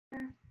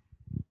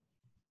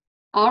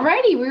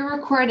Alrighty, we're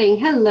recording.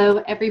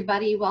 Hello,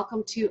 everybody.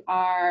 Welcome to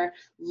our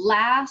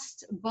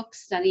last book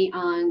study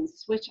on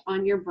Switch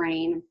on Your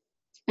Brain.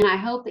 And I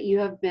hope that you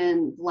have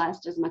been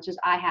blessed as much as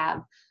I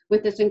have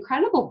with this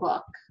incredible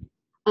book.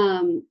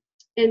 And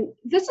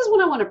this is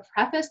what I want to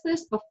preface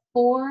this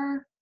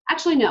before.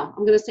 Actually, no,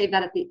 I'm going to save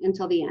that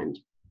until the end.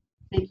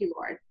 Thank you,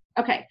 Lord.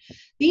 Okay,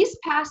 these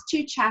last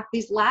two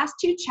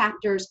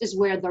chapters is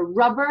where the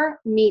rubber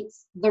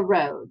meets the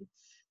road.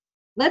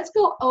 Let's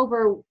go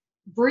over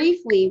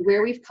briefly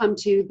where we've come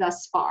to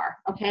thus far,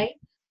 okay?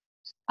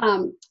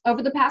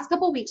 Over the past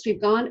couple of weeks,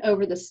 we've gone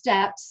over the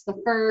steps, the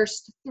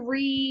first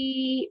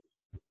three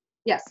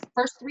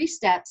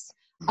steps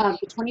of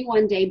the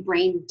 21-day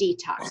brain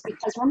detox.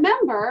 Because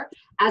remember,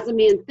 as a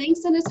man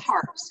thinks in his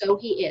heart, so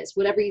he is.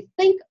 Whatever you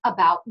think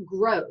about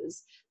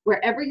grows.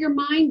 Wherever your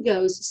mind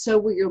goes, so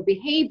will your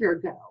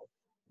behavior go.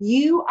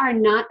 You are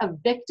not a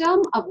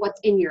victim of what's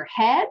in your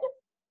head.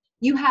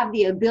 You have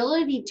the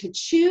ability to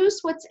choose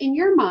what's in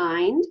your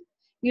mind.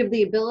 You have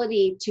the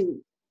ability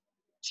to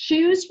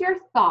choose your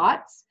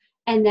thoughts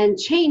and then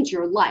change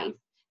your life.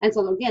 And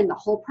so again, the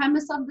whole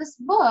premise of this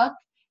book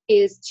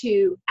is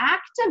to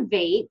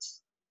activate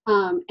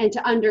and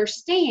to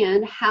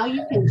understand how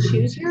you can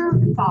choose your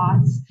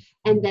thoughts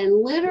and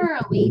then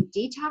literally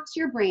detox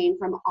your brain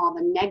from all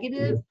the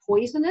negative,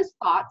 poisonous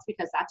thoughts,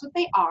 because that's what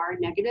they are.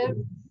 Negative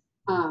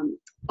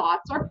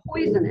thoughts are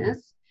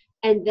poisonous.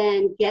 And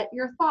then get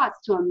your thoughts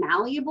to a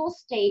malleable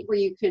state where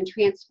you can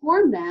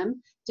transform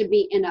them to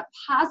be in a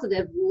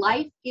positive,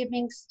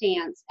 life-giving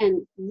stance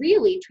and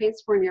really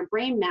transform your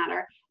brain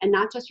matter, and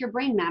not just your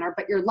brain matter,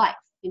 but your life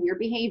and your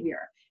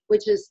behavior,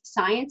 which is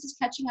science is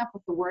catching up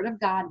with the Word of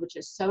God, which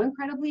is so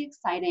incredibly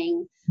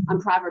exciting.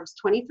 Proverbs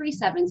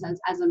 23:7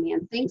 says, as a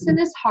man thinks in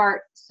his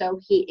heart, so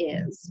he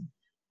is.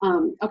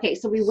 Okay,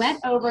 so we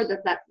went over the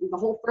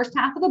whole first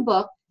half of the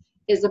book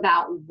is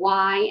about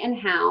why and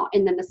how,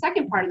 and then the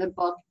second part of the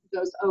book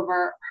goes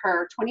over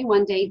her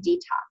 21-day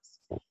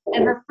detox.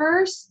 And her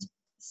first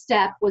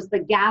step was the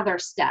gather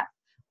step,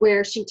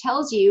 where she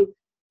tells you,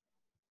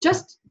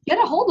 just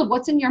get a hold of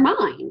what's in your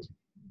mind.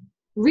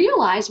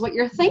 Realize what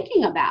you're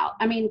thinking about.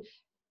 I mean,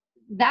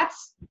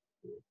 that's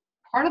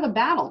part of the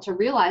battle, to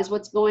realize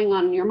what's going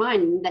on in your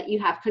mind and that you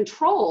have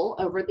control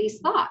over these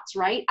thoughts,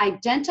 right?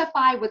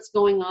 Identify what's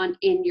going on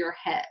in your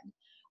head.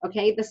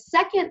 Okay, the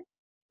second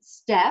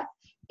step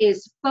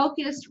is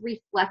focused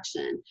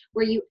reflection,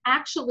 where you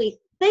actually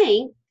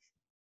think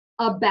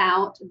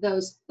about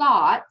those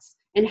thoughts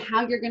and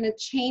how you're going to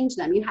change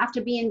them. You have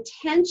to be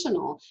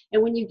intentional.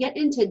 And when you get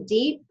into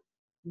deep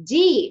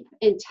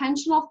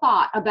intentional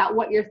thought about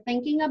what you're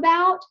thinking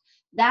about,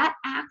 that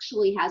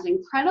actually has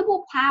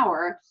incredible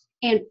power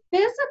and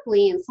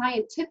physically and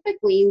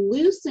scientifically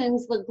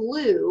loosens the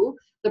glue,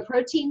 the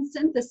protein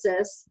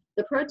synthesis,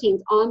 the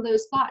proteins on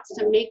those thoughts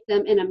to make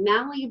them in a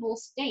malleable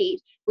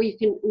state where you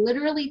can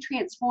literally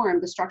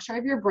transform the structure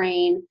of your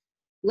brain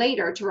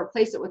later to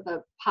replace it with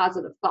a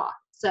positive thought.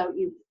 So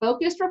you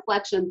focused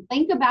reflection,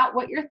 think about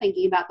what you're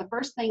thinking about. The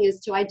first thing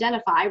is to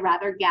identify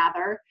what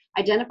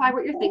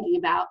you're thinking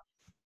about.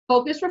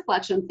 Focused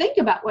reflection, think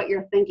about what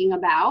you're thinking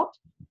about.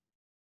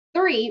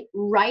 3,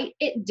 write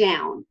it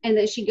down. And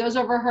then she goes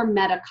over her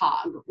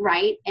metacog,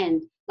 right?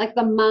 And like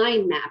the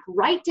mind map,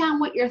 write down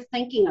what you're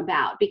thinking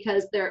about,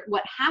 because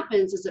what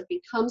happens is it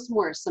becomes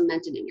more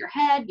cemented in your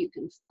head. You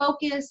can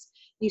focus,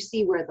 you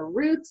see where the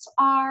roots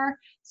are,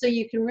 so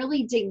you can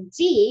really dig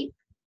deep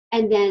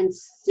and then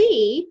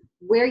see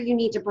where you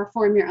need to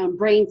perform your own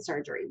brain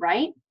surgery,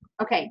 right?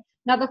 Okay,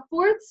 now the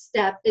fourth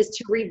step is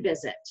to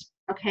revisit,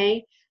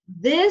 okay?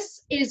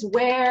 This is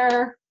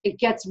where it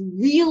gets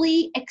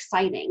really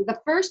exciting. The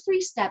first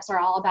 3 steps are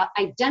all about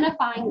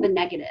identifying the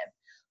negative.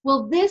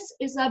 Well, this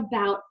is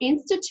about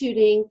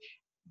instituting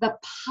the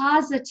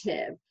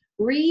positive,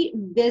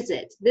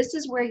 revisit. This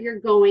is where you're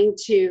going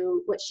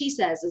to, what she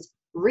says is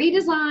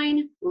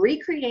redesign,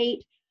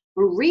 recreate,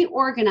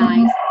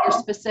 reorganize your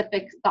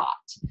specific thought.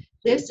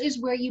 This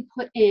is where you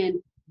put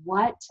in,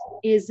 what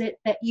is it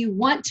that you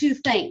want to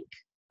think?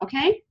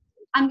 Okay?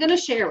 I'm going to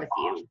share with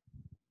you.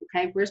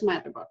 Okay, where's my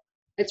other book?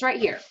 It's right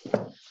here.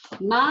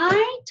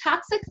 My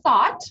toxic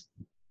thought,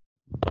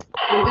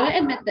 I'm going to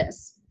admit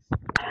this.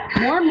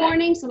 More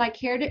mornings than I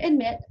care to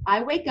admit,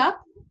 I wake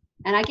up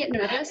and I get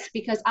nervous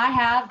because I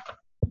have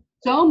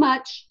so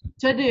much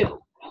to do.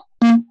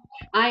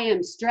 I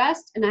am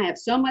stressed and I have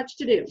so much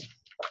to do.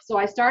 So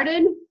I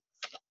started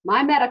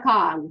my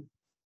metacog,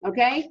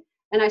 okay?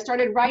 And I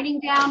started writing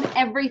down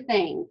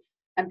everything.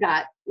 I've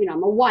got,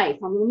 I'm a wife,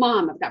 I'm a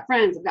mom, I've got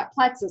friends, I've got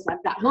plexus,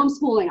 I've got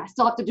homeschooling, I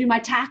still have to do my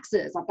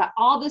taxes, I've got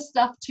all this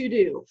stuff to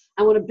do.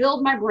 I want to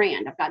build my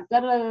brand, I've got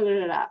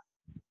da-da-da-da-da.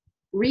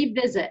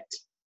 Revisit.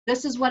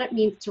 This is what it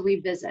means to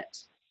revisit.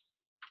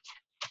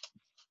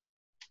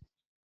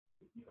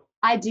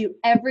 I do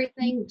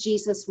everything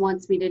Jesus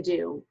wants me to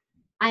do.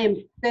 I am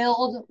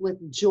filled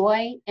with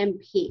joy and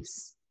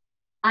peace.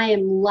 I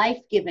am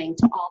life-giving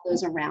to all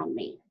those around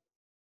me.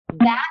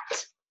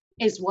 That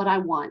is what I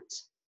want.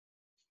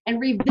 And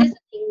revisiting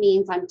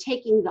means I'm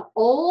taking the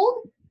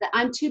old that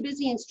I'm too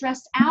busy and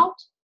stressed out,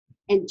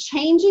 and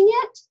changing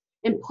it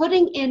and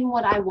putting in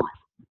what I want.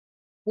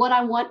 What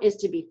I want is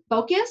to be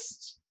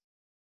focused.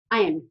 I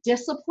am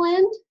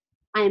disciplined.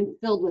 I am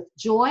filled with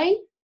joy.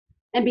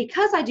 And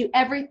because I do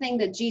everything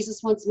that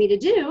Jesus wants me to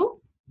do,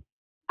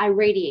 I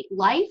radiate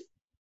life.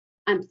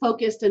 I'm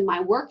focused in my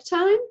work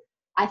time.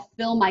 I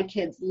fill my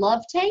kids'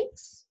 love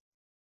tanks.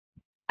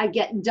 I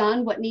get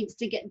done what needs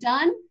to get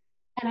done.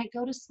 And I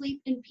go to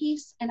sleep in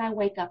peace and I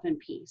wake up in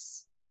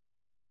peace.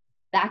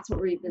 That's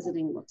what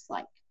revisiting looks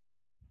like.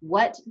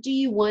 What do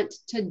you want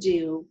to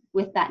do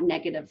with that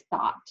negative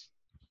thought?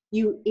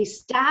 You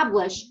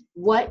establish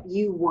what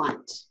you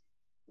want.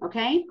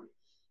 Okay?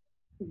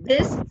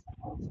 It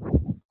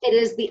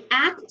is the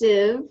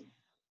active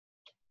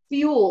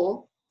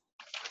fuel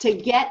to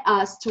get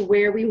us to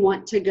where we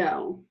want to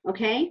go,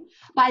 okay?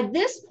 By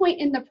this point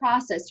in the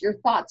process, your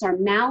thoughts are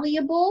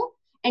malleable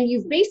and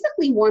you've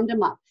basically warmed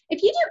them up.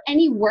 If you do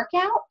any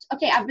workout,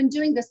 okay, I've been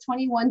doing this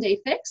 21-day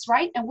fix,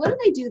 right? And what do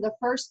they do the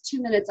first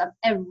 2 minutes of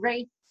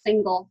every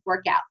single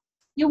workout?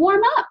 You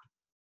warm up.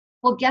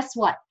 Well, guess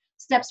what?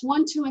 Steps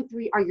 1, 2, and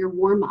 3 are your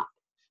warm up.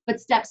 But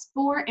steps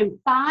 4 and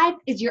 5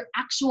 is your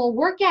actual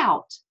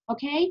workout,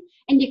 okay?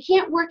 And you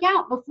can't work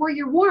out before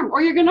you're warm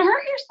or you're gonna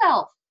hurt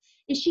yourself.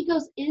 And she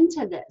goes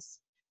into this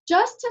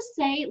just to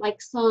say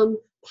like some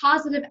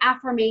positive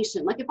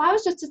affirmation. Like if I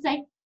was just to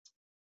say,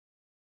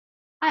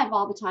 I have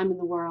all the time in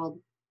the world.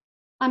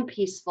 I'm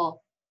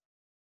peaceful.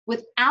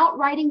 Without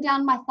writing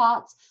down my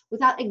thoughts,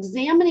 without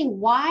examining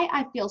why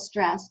I feel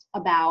stressed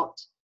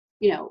about,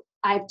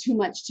 I have too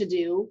much to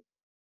do.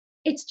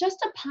 It's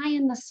just a pie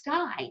in the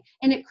sky,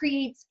 and it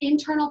creates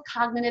internal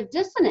cognitive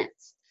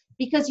dissonance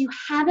because you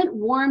haven't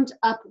warmed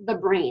up the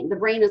brain. The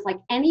brain is like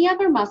any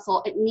other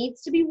muscle. It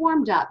needs to be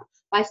warmed up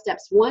by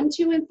steps 1,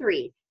 2, and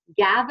 3.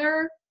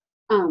 Gather,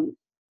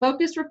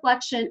 focus,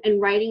 reflection,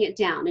 and writing it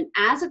down. And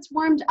as it's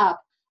warmed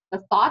up,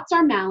 the thoughts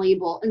are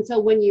malleable. And so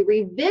when you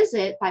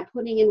revisit by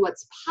putting in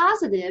what's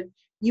positive,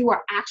 you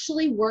are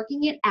actually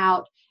working it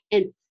out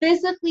and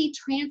physically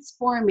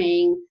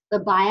transforming the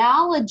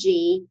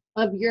biology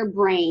of your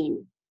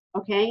brain,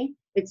 okay?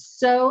 It's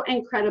so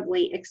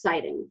incredibly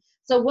exciting.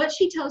 So what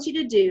she tells you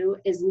to do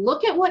is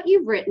look at what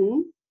you've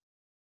written,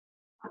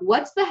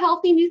 what's the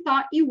healthy new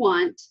thought you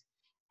want,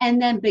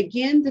 and then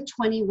begin the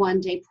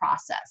 21-day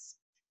process.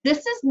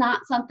 This is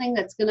not something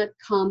that's gonna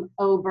come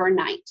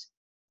overnight.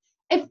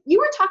 If you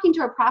were talking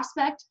to a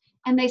prospect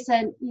and they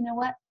said, you know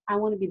what, I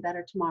wanna be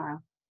better tomorrow,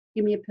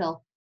 give me a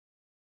pill.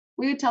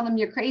 We would tell them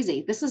you're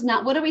crazy. This is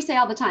not, what do we say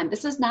all the time?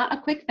 This is not a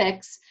quick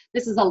fix.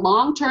 This is a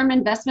long-term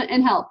investment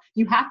in health.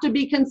 You have to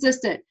be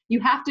consistent.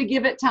 You have to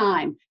give it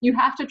time. You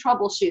have to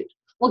troubleshoot.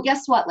 Well,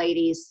 guess what,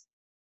 ladies?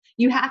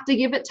 You have to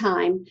give it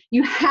time.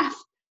 You have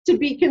to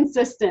be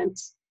consistent.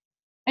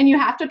 And you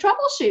have to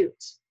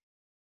troubleshoot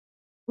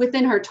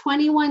within her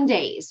 21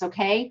 days,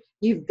 okay?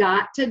 You've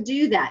got to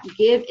do that.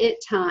 Give it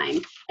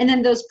time. And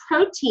then those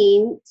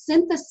protein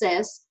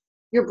synthesis,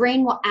 your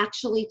brain will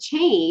actually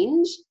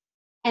change.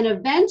 And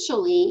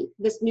eventually,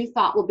 this new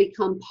thought will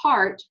become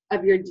part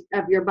of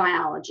your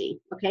biology,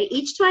 okay?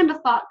 Each time a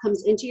thought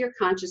comes into your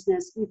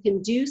consciousness, you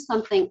can do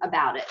something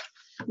about it.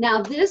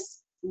 Now,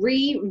 this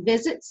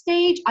revisit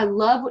stage, I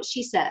love what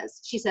she says.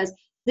 She says,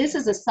 this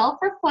is a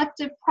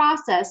self-reflective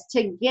process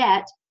to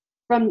get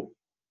from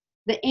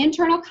the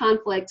internal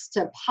conflicts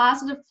to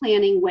positive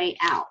planning way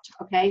out,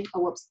 okay?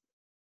 Oh, whoops.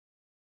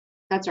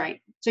 That's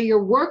right. So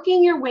you're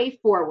working your way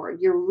forward.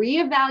 You're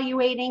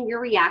reevaluating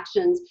your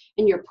reactions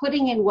and you're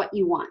putting in what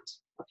you want,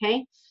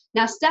 okay?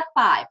 Now, step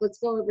 5, let's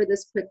go over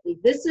this quickly.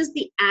 This is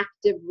the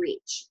active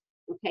reach,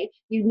 okay?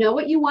 You know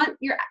what you want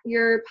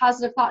your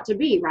positive thought to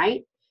be,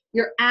 right?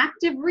 Your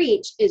active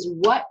reach is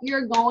what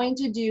you're going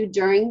to do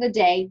during the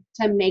day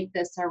to make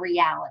this a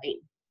reality.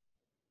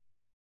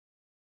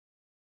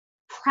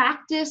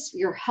 Practice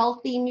your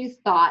healthy new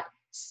thought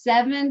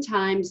 7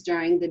 times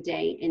during the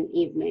day and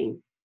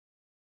evening.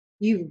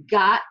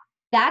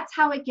 That's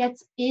how it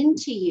gets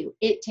into you.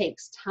 It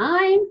takes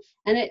time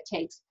and it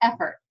takes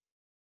effort.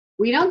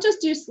 We don't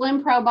just do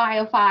Slim Pro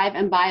Bio 5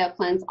 and Bio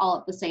Cleanse all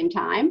at the same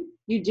time.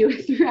 You do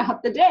it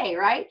throughout the day,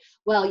 right?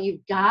 Well,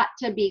 you've got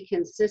to be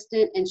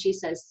consistent. And she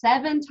says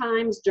 7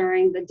 times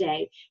during the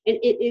day. And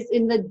it is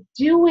in the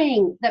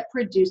doing that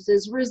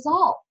produces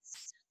results.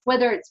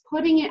 Whether it's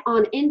putting it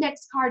on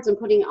index cards and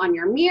putting it on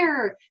your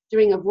mirror,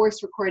 doing a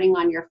voice recording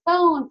on your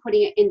phone,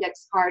 putting an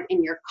index card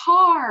in your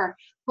car,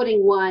 putting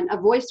a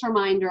voice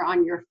reminder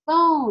on your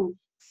phone,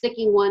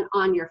 sticking one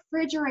on your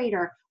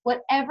refrigerator,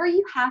 whatever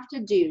you have to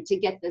do to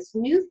get this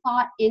new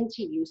thought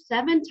into you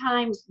 7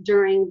 times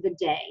during the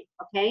day,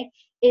 okay?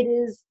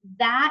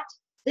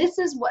 This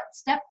is what,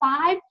 step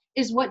 5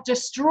 is what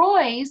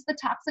destroys the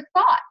toxic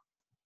thought.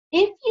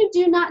 If you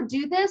do not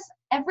do this,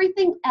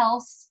 everything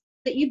else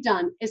that you've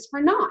done is for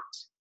naught.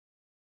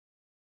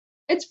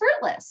 It's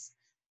fruitless.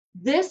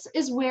 This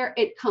is where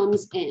it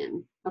comes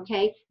in,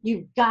 okay?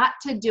 You've got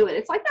to do it.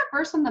 It's like that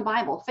verse in the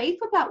Bible, faith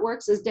without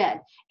works is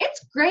dead.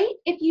 It's great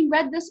if you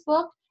read this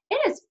book.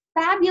 It is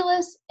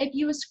fabulous if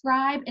you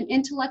ascribe and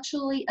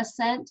intellectually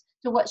assent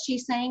to what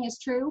she's saying is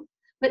true.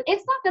 but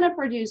it's not going to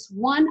produce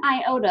one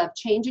iota of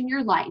change in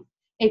your life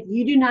if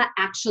you do not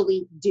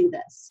actually do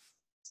this.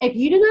 If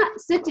you do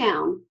not sit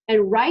down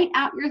and write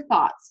out your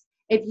thoughts,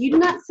 if you do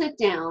not sit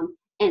down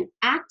and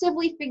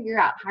actively figure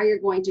out how you're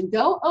going to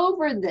go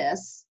over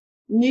this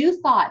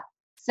new thought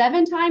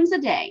 7 times a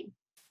day,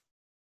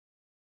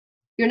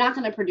 you're not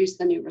going to produce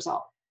the new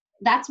result.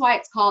 That's why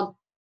it's called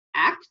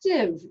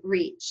active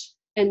reach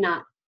and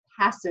not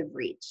passive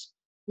reach.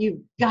 You've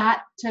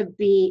got to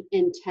be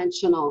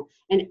intentional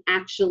and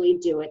actually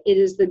do it. It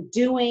is the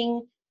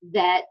doing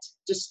that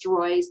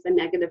destroys the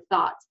negative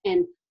thoughts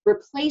and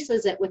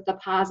replaces it with the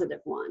positive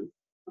one,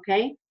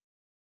 okay?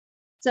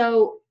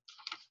 So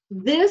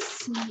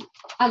this,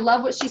 I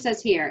love what she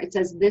says here. It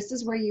says, this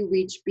is where you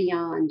reach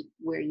beyond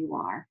where you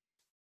are.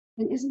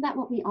 And isn't that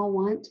what we all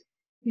want?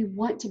 We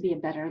want to be a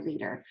better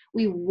leader.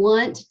 We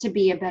want to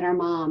be a better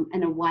mom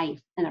and a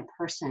wife and a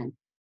person.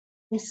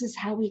 This is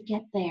how we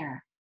get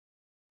there.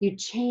 You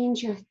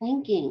change your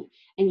thinking,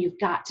 and you've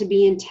got to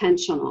be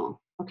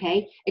intentional,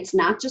 okay? It's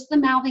not just the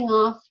mouthing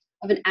off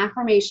of an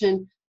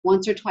affirmation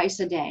once or twice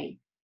a day,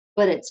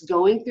 but it's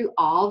going through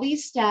all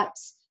these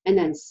steps and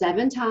then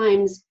 7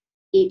 times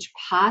each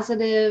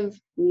positive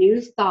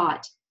new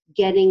thought,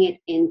 getting it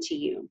into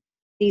you.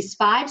 These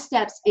 5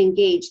 steps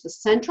engage the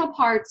central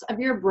parts of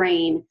your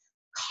brain,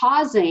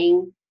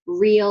 causing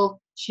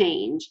real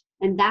change.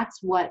 And that's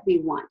what we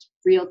want,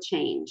 real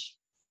change.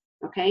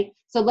 Okay,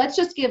 so let's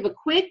just give a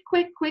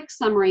quick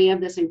summary of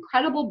this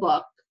incredible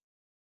book,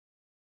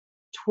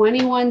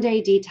 21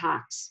 Day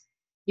Detox.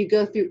 You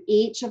go through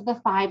each of the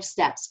 5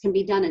 steps, can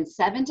be done in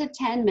 7 to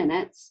 10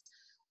 minutes.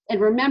 And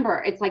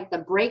remember, it's like the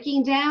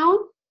breaking down,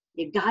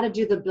 you got to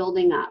do the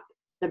building up.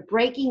 The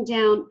breaking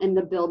down and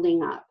the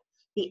building up.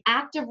 The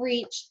active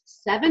reach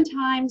 7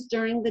 times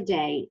during the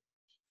day.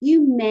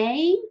 You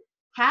may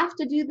have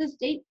to do this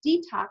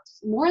detox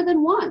more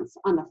than once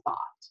on a thought.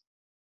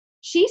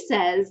 She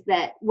says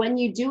that when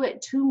you do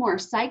it 2 more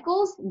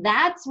cycles,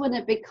 that's when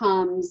it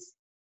becomes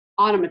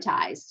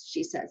automatized,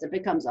 she says. It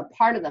becomes a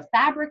part of the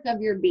fabric of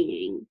your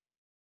being,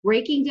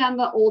 breaking down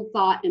the old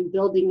thought and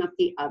building up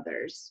the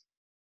others.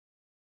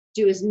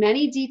 Do as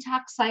many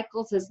detox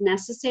cycles as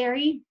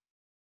necessary,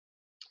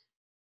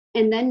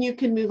 and then you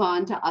can move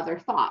on to other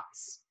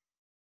thoughts.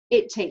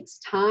 It takes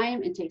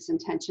time, it takes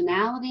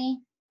intentionality,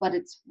 but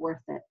it's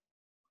worth it.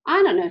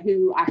 I don't know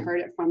who I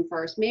heard it from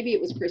first. Maybe it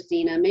was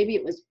Christina, maybe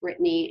it was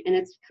Brittany, and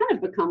it's kind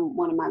of become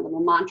one of my little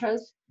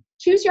mantras.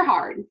 Choose your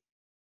hard.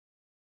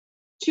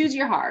 Choose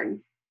your hard.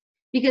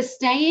 Because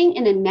staying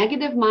in a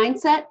negative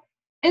mindset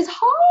is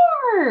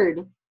hard.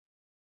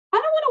 I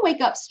don't want to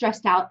wake up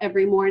stressed out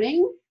every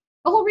morning.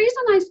 The whole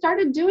reason I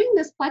started doing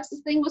this Plexus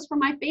thing was for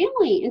my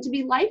family and to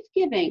be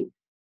life-giving.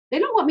 They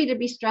don't want me to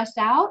be stressed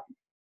out.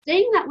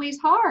 Staying that way is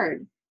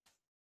hard.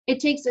 It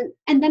takes,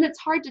 and then it's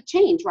hard to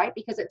change, right?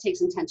 Because it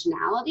takes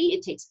intentionality,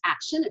 it takes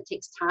action, it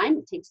takes time,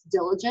 it takes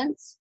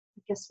diligence.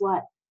 But guess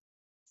what?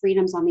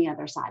 Freedom's on the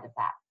other side of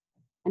that.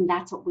 And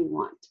that's what we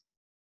want.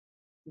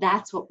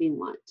 That's what we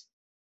want.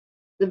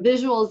 The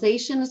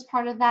visualization is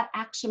part of that,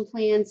 action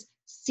plans.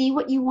 See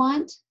what you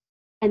want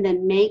and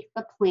then make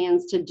the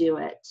plans to do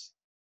it.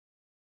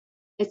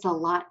 It's a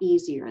lot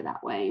easier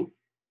that way.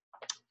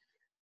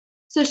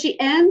 So she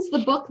ends the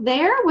book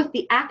there with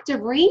the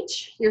active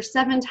reach, your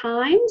 7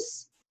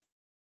 times.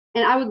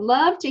 And I would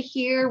love to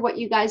hear what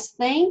you guys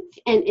think,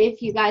 and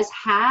if you guys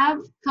have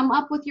come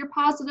up with your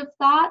positive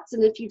thoughts,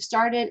 and if you've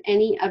started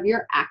any of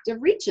your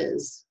active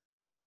reaches.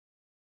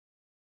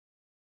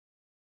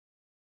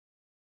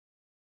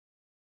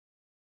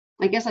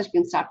 I guess I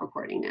can stop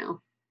recording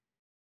now.